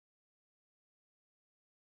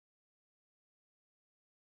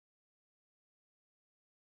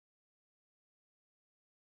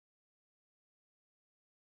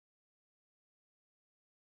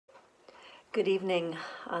Good evening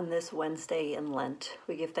on this Wednesday in Lent.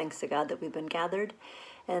 We give thanks to God that we've been gathered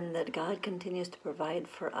and that God continues to provide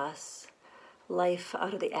for us life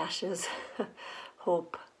out of the ashes,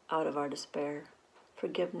 hope out of our despair,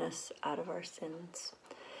 forgiveness out of our sins.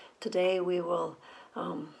 Today we will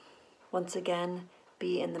once again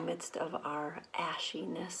be in the midst of our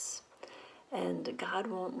ashiness, and God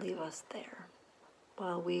won't leave us there.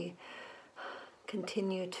 While we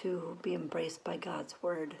continue to be embraced by God's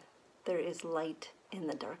word, there is light in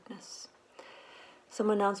the darkness. Some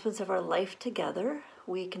announcements of our life together.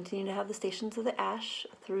 We continue to have the Stations of the Ash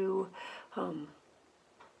through the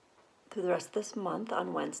rest of this month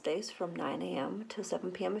on Wednesdays from 9 a.m. to 7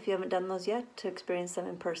 p.m. If you haven't done those yet, to experience them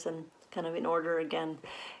in person, kind of in order again,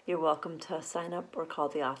 you're welcome to sign up or call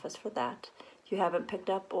the office for that. If you haven't picked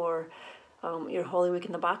up or your Holy Week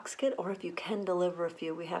in the Box kit, or if you can deliver a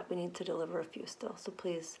few, we need to deliver a few still. So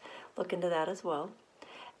please look into that as well.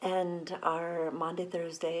 And our Monday,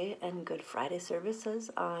 Thursday, and Good Friday services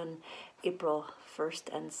on April 1st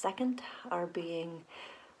and 2nd are being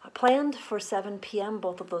planned for 7 p.m.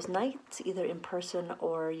 both of those nights, either in person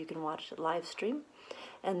or you can watch it live stream.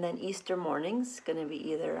 And then Easter morning's going to be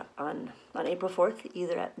either on April 4th,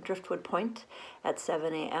 either at Driftwood Point at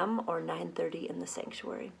 7 a.m. or 9:30 in the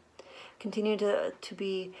sanctuary. Continue to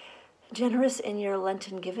be generous in your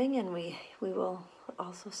Lenten giving, and we will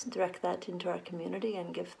also direct that into our community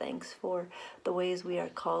and give thanks for the ways we are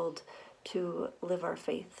called to live our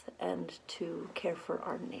faith and to care for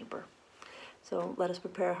our neighbor. So let us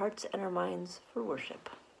prepare our hearts and our minds for worship.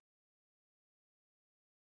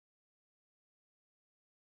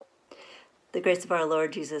 The grace of our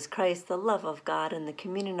Lord Jesus Christ, the love of God, and the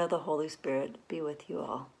communion of the Holy Spirit be with you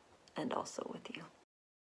all and also with you.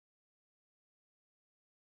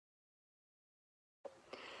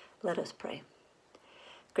 Let us pray.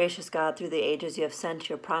 Gracious God, through the ages you have sent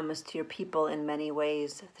your promise to your people in many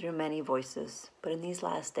ways, through many voices. But in these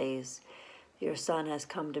last days, your Son has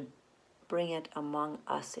come to bring it among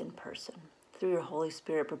us in person. Through your Holy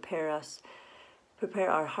Spirit, prepare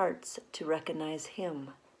our hearts to recognize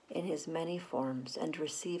him in his many forms and to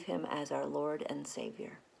receive him as our Lord and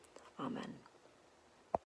Savior. Amen.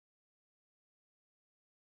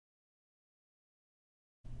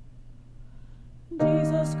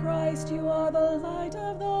 Jesus Christ, you are the light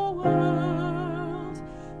of the world,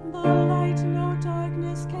 the light no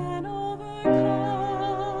darkness can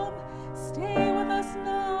overcome. Stay with us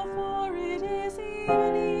now, for it is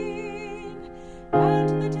evening,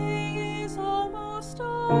 and the day is almost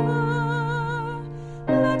over.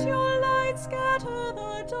 Let your light scatter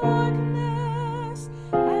the darkness,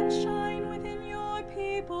 and shine within your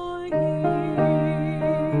people here.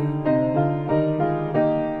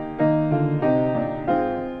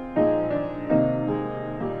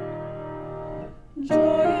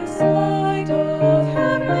 Joyous light of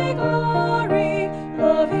heavenly glory,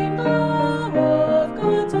 loving glow of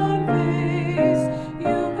God's own face,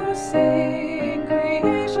 you who sing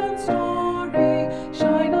creation's story,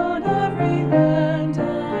 shine on every land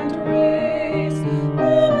and race.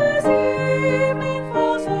 Now as evening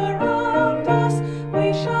falls around us,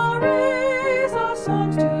 we shall raise our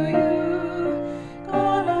songs to you.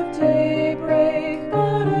 God of daybreak,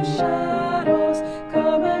 God of shadows,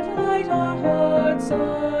 come and light our hearts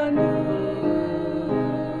anew.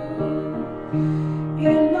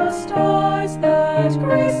 In the stars that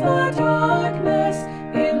grace the darkness,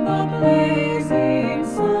 in the blazing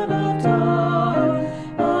sun of dawn,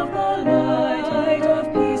 of the light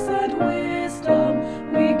of peace and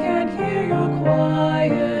wisdom, we can hear your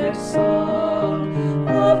quiet song.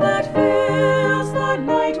 Love that fills the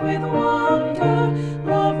night with wonder,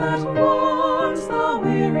 love that warms the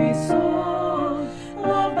weary soul,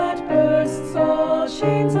 love that bursts all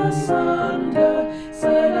chains asunder,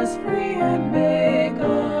 set us free and make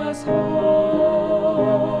us whole.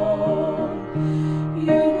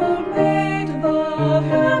 You who made the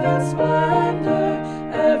heaven's splendor,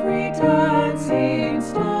 every dancing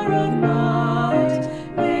star of night,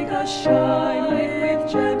 make us shine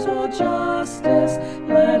with gentle justice,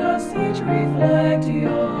 let us each reflect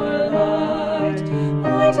your light.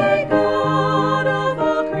 Mighty God of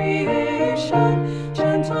all creation,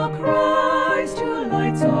 gentle Christ who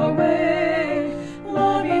lights our way,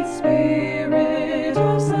 loving Spirit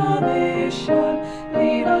of salvation,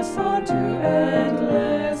 lead us on to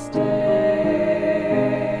endless day.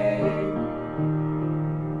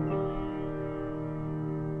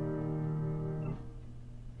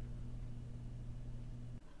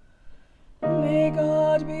 May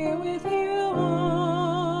God be with you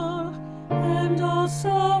all, and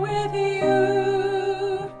also with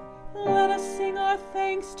you. Let us sing our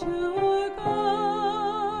thanks to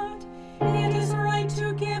God. It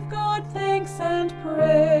and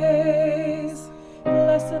praise.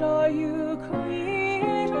 Blessed are you,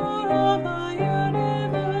 Creator of the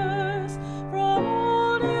universe. From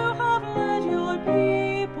old you have led your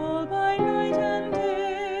people by night and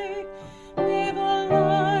day. May the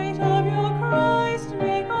light of your Christ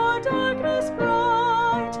make our darkness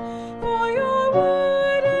bright. For your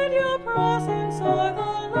word and your presence are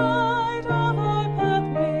the light of our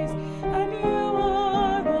pathways, and you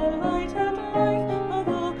are the light and life of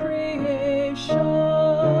all creation.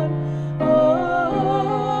 Amen.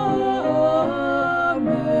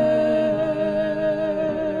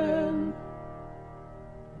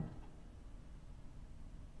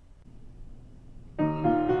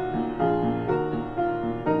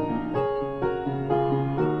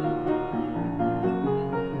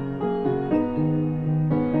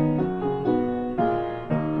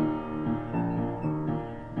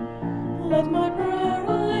 Let my prayer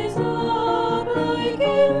rise up like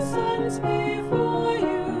incense before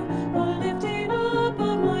you, the lifting up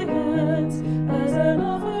of my hands as an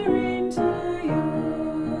offering to you.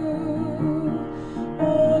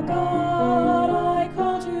 O God, I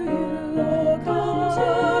call to you. O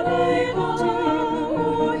God, I call to you.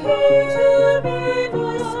 O hear to my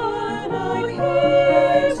voice when I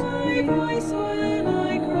cry. My voice when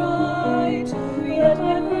I cry to you. Let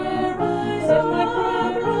my prayer rise up. Let my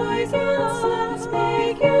prayer rise up.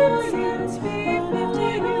 Incense be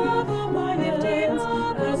lifting up my hands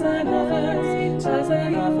as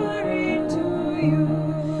an offering to you.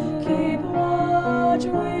 Keep watch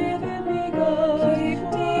within me, God. Keep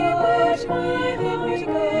watch within me,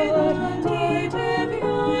 God. Deep if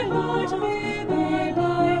your light be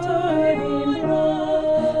burning bright.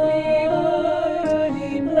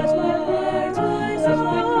 Let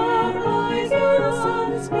my heart rise up.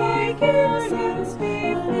 Incense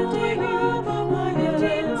be lifting up my hands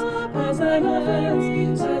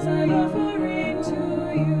as an offering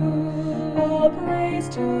to you. All praise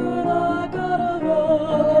to the God of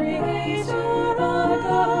all. Praise to the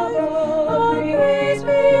God of all. Praise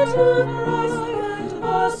be to Christ and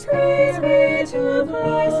the praise be to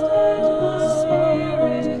Christ and the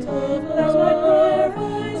Spirit of life. Let my prayer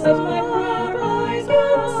rise. Let my prayer rise.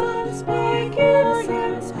 Incense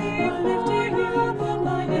be lifting up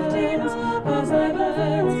my hands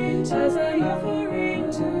as an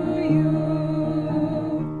offering to you.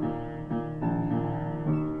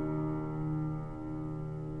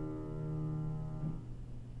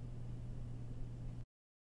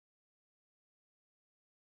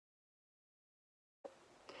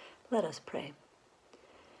 Let us pray.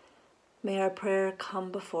 May our prayer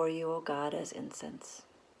come before you, O God, as incense,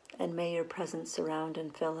 and may your presence surround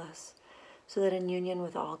and fill us, so that in union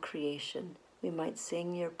with all creation we might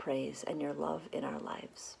sing your praise and your love in our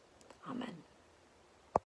lives. Amen.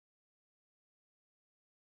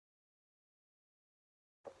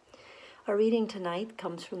 Our reading tonight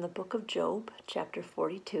comes from the book of Job, chapter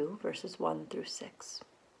 42, verses 1 through 6.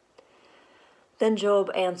 Then Job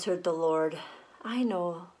answered the Lord, I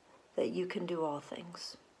know that you can do all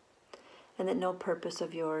things, and that no purpose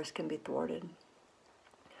of yours can be thwarted.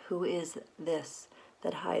 Who is this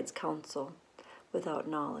that hides counsel without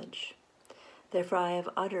knowledge? Therefore I have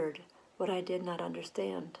uttered what I did not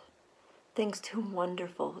understand, things too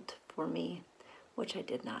wonderful for me, which I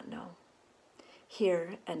did not know.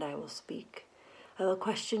 Hear, and I will speak. I will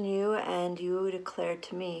question you, and you declare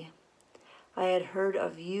to me. I had heard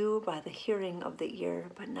of you by the hearing of the ear,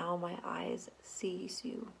 but now my eyes sees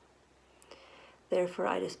you. Therefore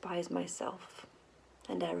I despise myself,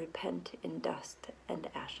 and I repent in dust and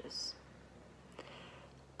ashes.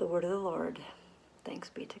 The word of the Lord. Thanks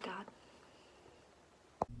be to God.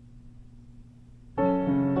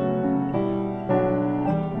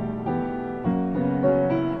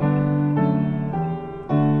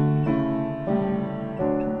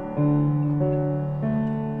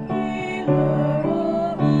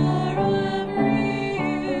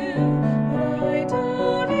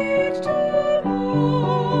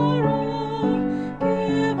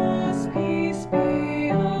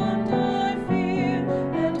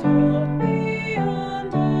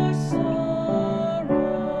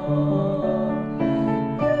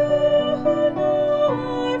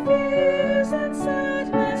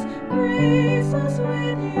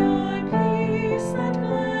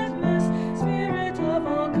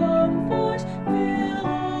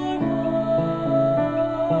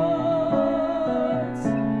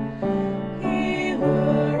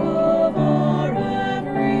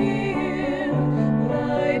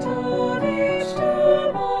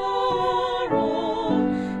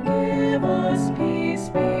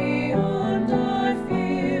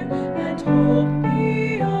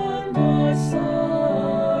 Beyond our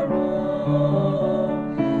sorrow.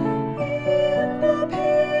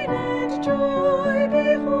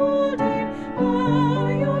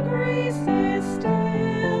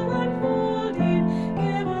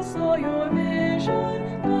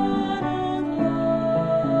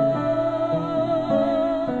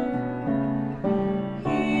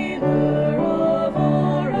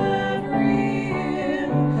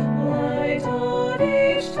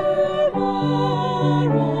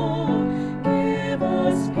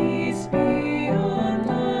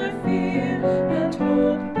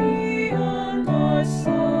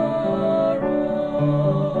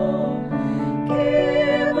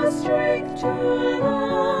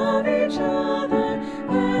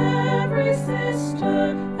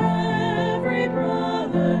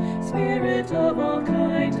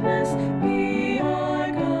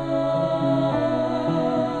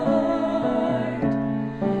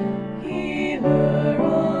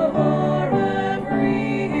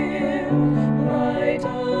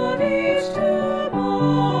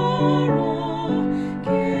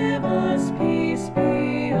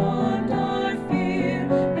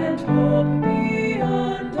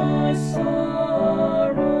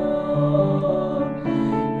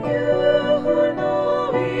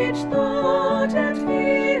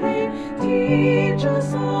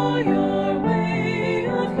 saw your way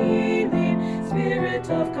of healing, Spirit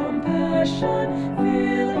of compassion,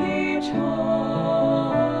 fill each heart.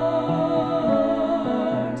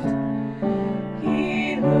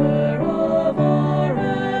 Healer of our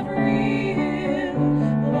every ill,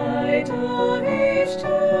 light of each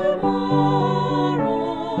tomorrow,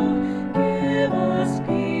 give us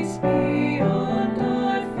peace beyond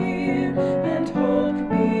our fear and hope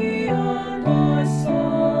beyond our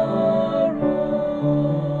sorrow.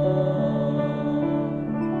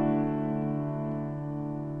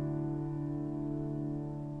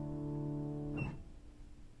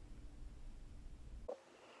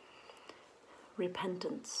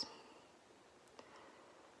 Repentance.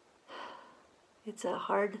 It's a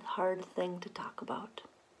hard thing to talk about.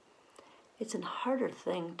 It's a harder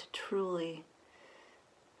thing to truly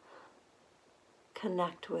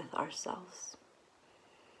connect with ourselves,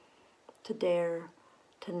 to dare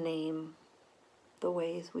to name the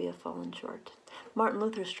ways we have fallen short. Martin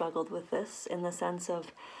Luther struggled with this in the sense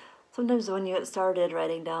of sometimes when you get started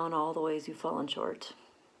writing down all the ways you've fallen short,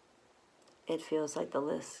 it feels like the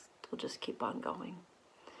list will just keep on going.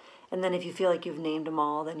 And then if you feel like you've named them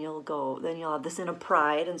all, then you'll have this inner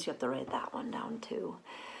pride, and so you have to write that one down too,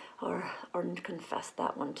 or confess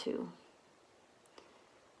that one too.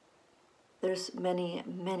 There's many,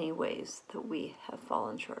 many ways that we have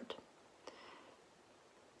fallen short.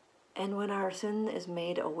 And when our sin is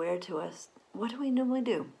made aware to us, what do we normally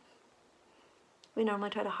do? We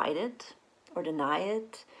normally try to hide it, or deny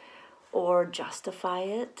it, or justify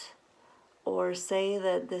it, or say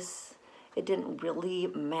that it didn't really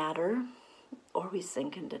matter, or we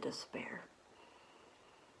sink into despair.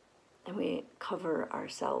 And we cover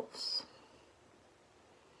ourselves,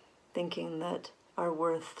 thinking that our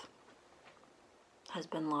worth has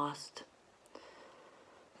been lost,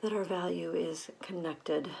 that our value is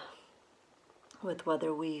connected with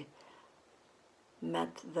whether we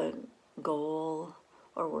met the goal,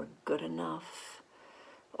 or were good enough,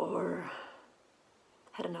 or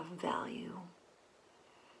had enough value.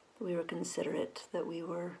 We were considerate, that we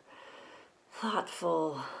were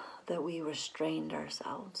thoughtful, that we restrained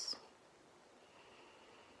ourselves.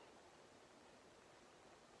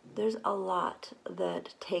 There's a lot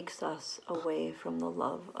that takes us away from the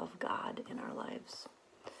love of God in our lives.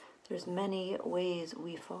 There's many ways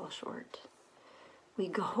we fall short. We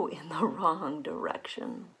go in the wrong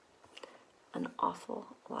direction an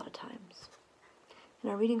awful lot of times. In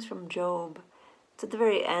our readings from Job, it's at the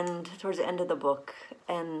very end, towards the end of the book,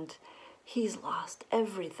 and he's lost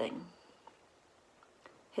everything.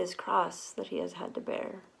 His cross that he has had to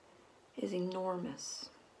bear is enormous.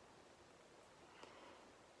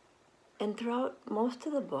 And throughout most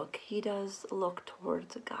of the book, he does look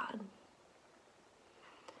towards God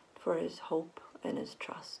for his hope and his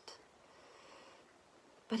trust.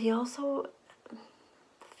 But he also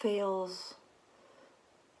fails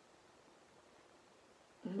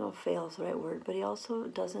is the right word, but he also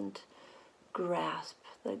doesn't grasp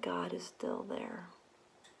that God is still there.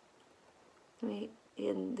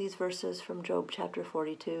 In these verses from Job chapter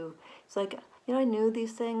 42, it's like, I knew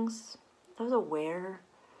these things. I was aware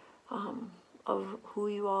of who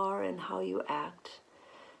you are and how you act,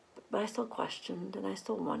 but I still questioned, and I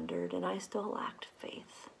still wondered, and I still lacked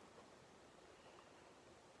faith.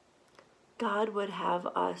 God would have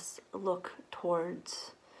us look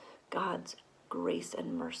towards God's grace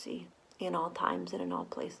and mercy in all times and in all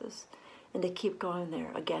places, and to keep going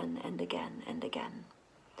there again and again and again.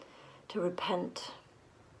 To repent,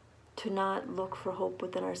 to not look for hope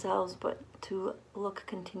within ourselves, but to look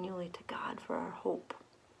continually to God for our hope.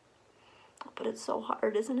 But it's so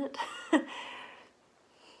hard, isn't it?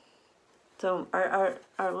 So our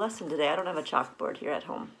lesson today, I don't have a chalkboard here at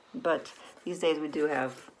home, but these days we do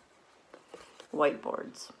have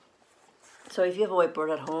whiteboards. So if you have a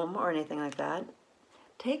whiteboard at home or anything like that,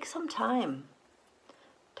 take some time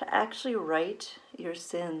to actually write your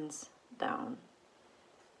sins down.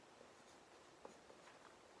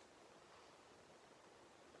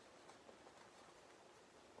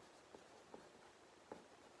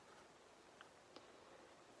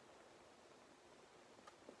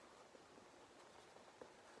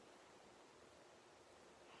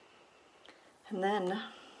 And then,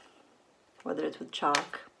 whether it's with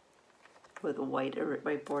chalk, with a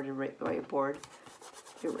whiteboard,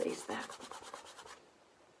 erase that.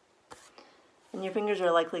 And your fingers are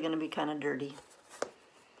likely going to be kind of dirty.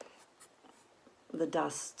 The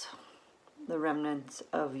dust, the remnants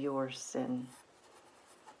of your sin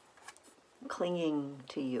clinging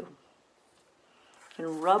to you.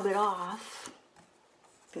 And rub it off,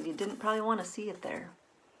 because you didn't probably want to see it there.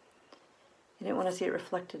 You didn't want to see it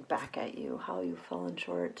reflected back at you, how you've fallen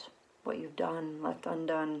short, what you've done, left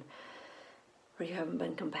undone, where you haven't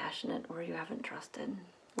been compassionate, where you haven't trusted,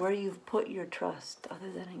 where you've put your trust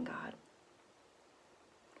other than in God.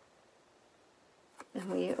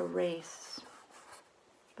 And we erase,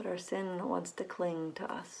 but our sin wants to cling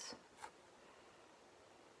to us.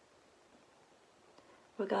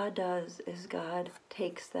 What God does is God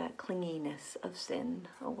takes that clinginess of sin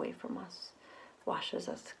away from us, washes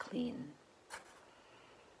us clean,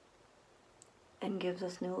 and gives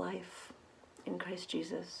us new life in Christ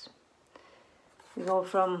Jesus. We go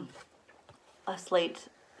from a slate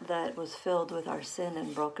that was filled with our sin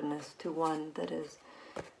and brokenness to one that is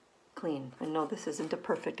clean. I know this isn't a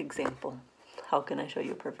perfect example. How can I show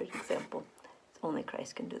you a perfect example? Only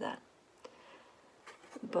Christ can do that.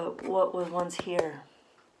 But what was once here,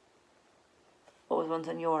 what was once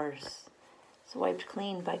on yours, is wiped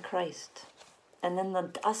clean by Christ. And then the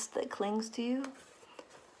dust that clings to you,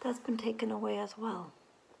 that's been taken away as well.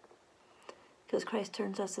 Because Christ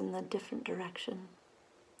turns us in a different direction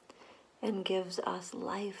and gives us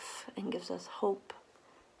life and gives us hope,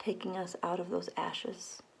 taking us out of those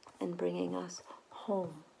ashes and bringing us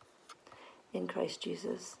home in Christ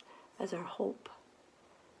Jesus as our hope,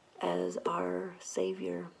 as our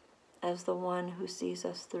Savior, as the one who sees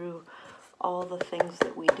us through all the things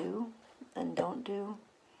that we do and don't do.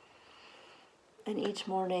 And each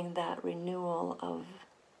morning that renewal of,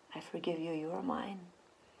 I forgive you, you are mine,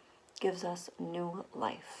 gives us new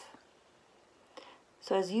life.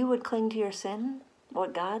 So as you would cling to your sin,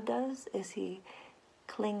 what God does is he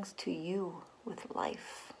clings to you with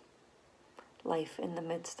life. Life in the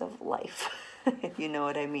midst of life, if you know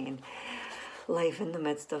what I mean. Life in the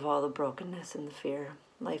midst of all the brokenness and the fear.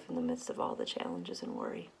 Life in the midst of all the challenges and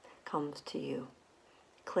worry comes to you,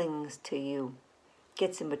 clings to you,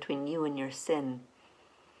 gets in between you and your sin.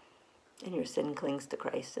 And your sin clings to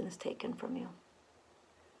Christ and is taken from you.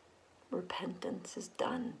 Repentance is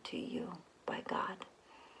done to you by God.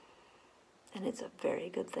 And it's a very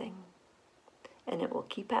good thing. And it will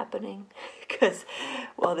keep happening because,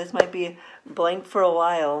 while this might be blank for a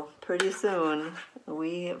while, pretty soon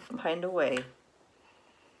we find a way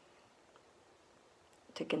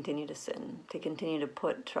to continue to sin, to continue to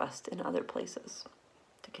put trust in other places,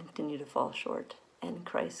 to continue to fall short. And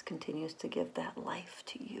Christ continues to give that life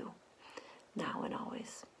to you, now and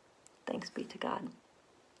always. Thanks be to God.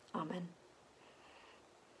 Amen.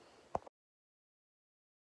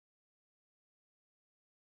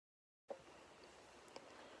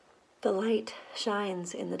 The light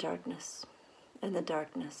shines in the darkness, and the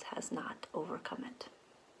darkness has not overcome it.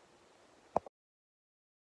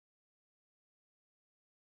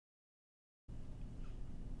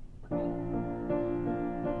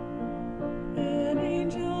 An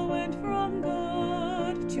angel went from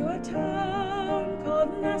God to a town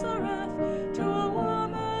called Nazareth, to a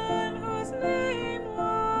woman whose name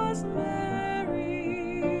was Mary.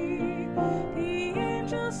 The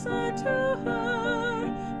angel said to her,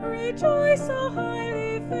 "Rejoice, O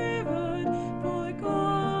highly favored, for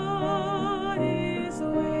God is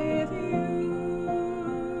with you.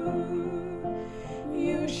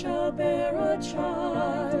 You shall bear a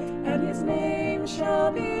child, and his name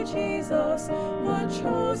shall be Jesus, the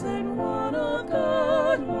chosen one of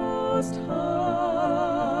God Most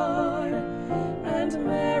High." And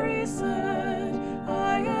Mary said,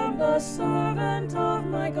 "I am the servant of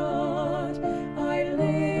my God. I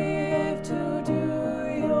live to do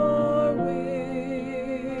your will.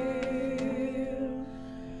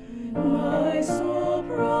 My soul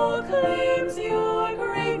proclaims your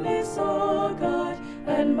greatness, O God,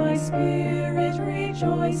 and my spirit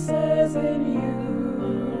rejoices in you.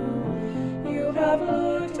 You have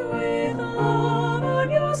looked with love on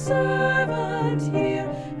your servant here,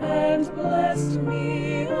 and blessed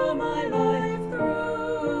me all my life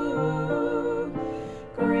through.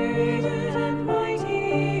 Great and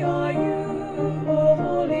mighty are you, O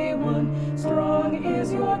Holy One, strong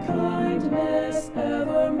is your kindness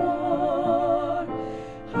evermore.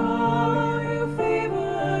 How you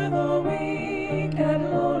favor the weak and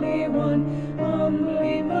lowly one,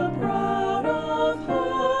 humbling the proud of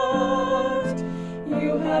heart.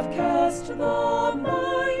 You have cast the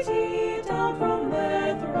mighty down from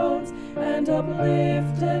their thrones, and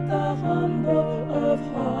uplifted the humble of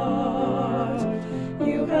heart.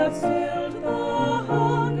 You have filled the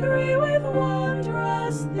hungry with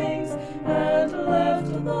wondrous things, and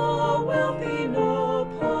left the wealthy no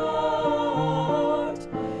part.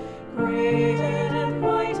 Great and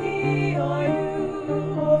mighty are you,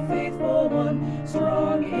 O faithful one,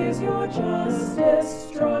 strong is your justice,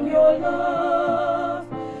 strong your love.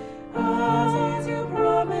 As you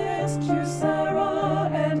promised, you said,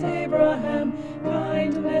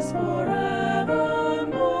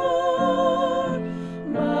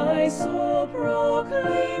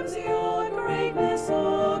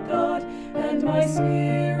 and my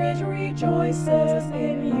spirit rejoices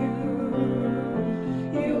in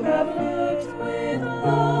you. You have looked with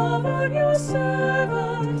love on your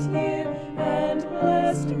servant here, and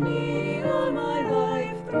blessed me all my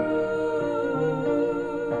life through.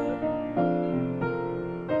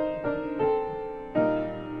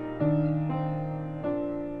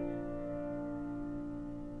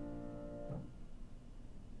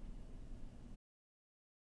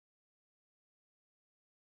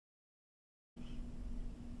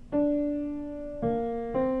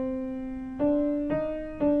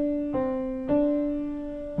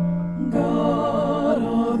 God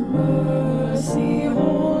of mercy,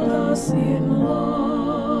 hold us in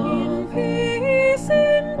love. In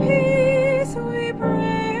peace we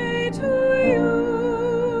pray to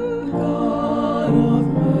you. God of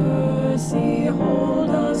mercy, hold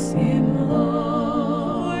us in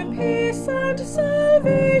love. For peace and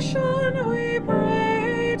salvation we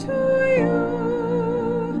pray to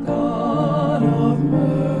you. God of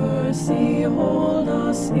mercy, hold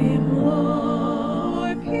us in love.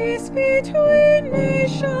 Peace between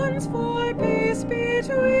nations, for peace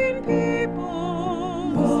between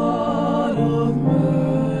people. God of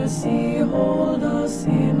mercy, hold us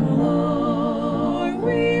in love. For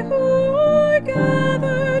we who are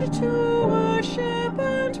gathered to worship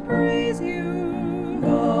and praise you.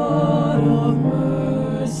 God of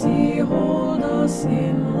mercy, hold us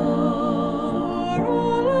in love. For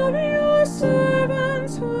all of your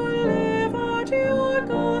servants who live out your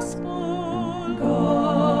gospel.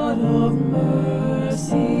 God of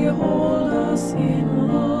mercy, hold us in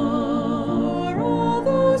love. For all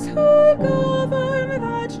those who govern,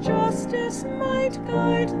 that justice might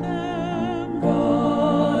guide them.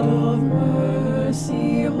 God of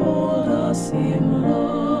mercy, hold us in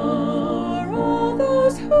love. For all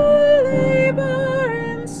those who labor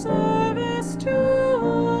in service to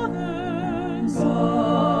others.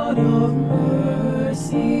 God of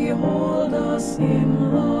mercy, hold us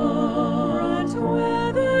in love. Grant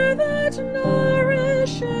weather that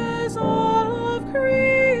nourishes all of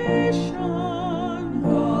creation.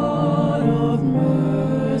 God of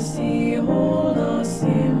mercy, hold us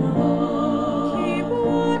in love. Keep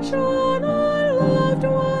watch on our loved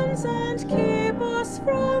ones and keep us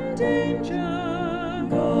from danger.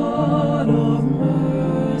 God of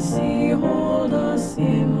mercy, hold us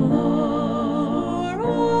in love. For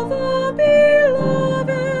all the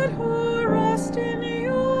beloved who rest in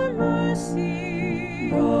your mercy.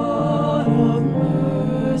 God of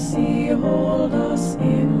mercy, hold us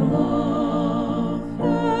in love.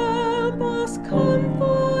 Help us,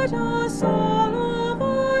 comfort us all of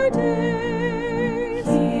our days.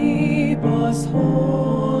 Keep us,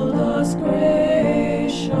 hold us,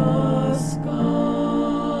 gracious God.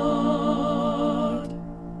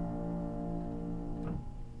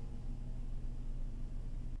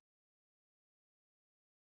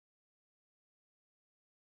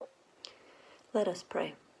 Let us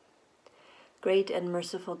pray. Great and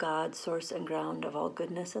merciful God, source and ground of all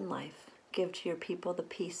goodness and life, give to your people the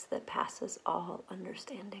peace that passes all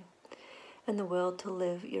understanding, and the will to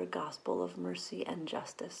live your gospel of mercy and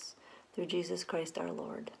justice, through Jesus Christ our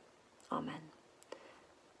Lord. Amen.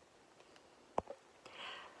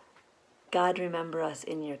 God, remember us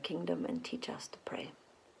in your kingdom and teach us to pray.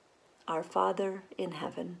 Our Father in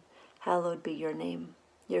heaven, hallowed be your name.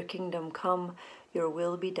 Your kingdom come, your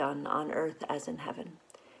will be done on earth as in heaven.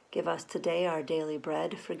 Give us today our daily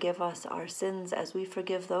bread. Forgive us our sins as we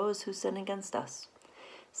forgive those who sin against us.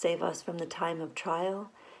 Save us from the time of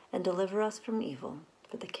trial and deliver us from evil.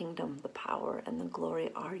 For the kingdom, the power, and the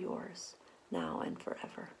glory are yours, now and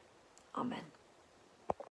forever. Amen.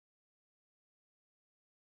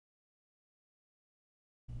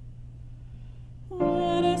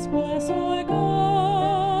 Let us bless our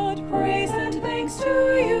God, praise and thanks to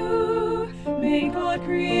you. May God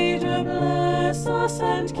Creator bless us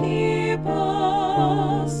and keep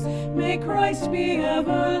us. May Christ be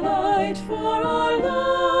ever light for our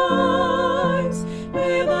lives.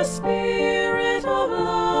 May the Spirit of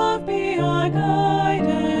love be our guide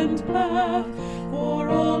and path for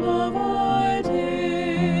all of our days.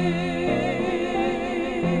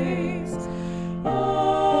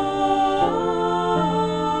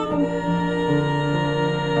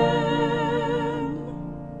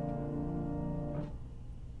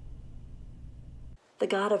 The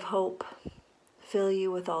God of hope fill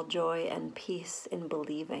you with all joy and peace in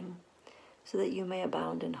believing, so that you may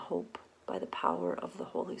abound in hope by the power of the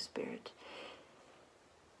Holy Spirit.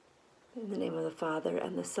 In the name of the Father,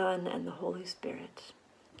 and the Son, and the Holy Spirit.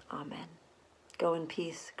 Amen. Go in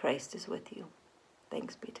peace. Christ is with you.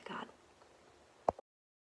 Thanks be to God.